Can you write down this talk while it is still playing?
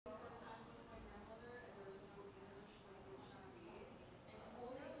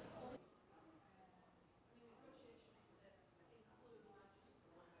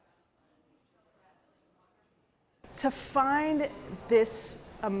To find this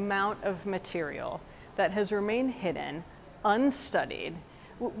amount of material that has remained hidden, unstudied,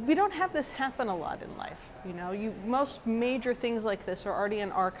 we don't have this happen a lot in life. You know, most major things like this are already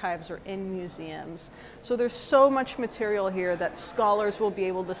in archives or in museums. So there's so much material here that scholars will be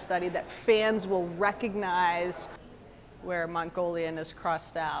able to study, that fans will recognize, where Mongolian is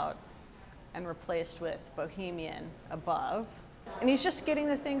crossed out and replaced with Bohemian above. And he's just getting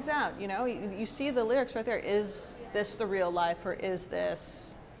the things out, you know? You see the lyrics right there. Is this the real life, or is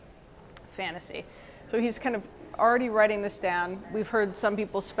this fantasy? So he's kind of already writing this down. We've heard some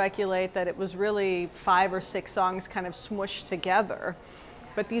people speculate that it was really 5 or 6 songs kind of smushed together.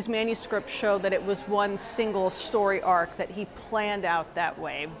 But these manuscripts show that it was one single story arc that he planned out that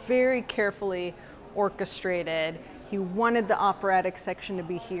way, very carefully orchestrated. He wanted the operatic section to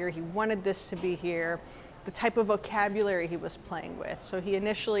be here. He wanted this to be here. The type of vocabulary he was playing with. So he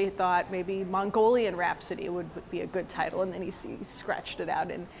initially thought maybe Mongolian Rhapsody would be a good title, and then he scratched it out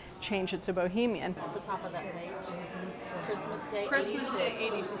and changed it to Bohemian. At the top of that page is Christmas Day, Christmas Day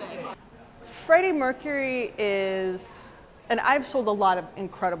 86. Freddie Mercury is, and I've sold a lot of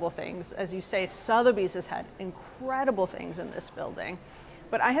incredible things. As you say, Sotheby's has had incredible things in this building.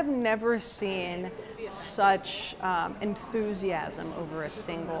 But I have never seen such enthusiasm over a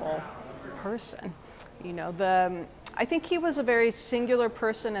single person. You know, I think he was a very singular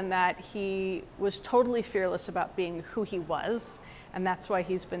person in that he was totally fearless about being who he was, and that's why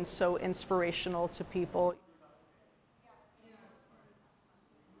he's been so inspirational to people.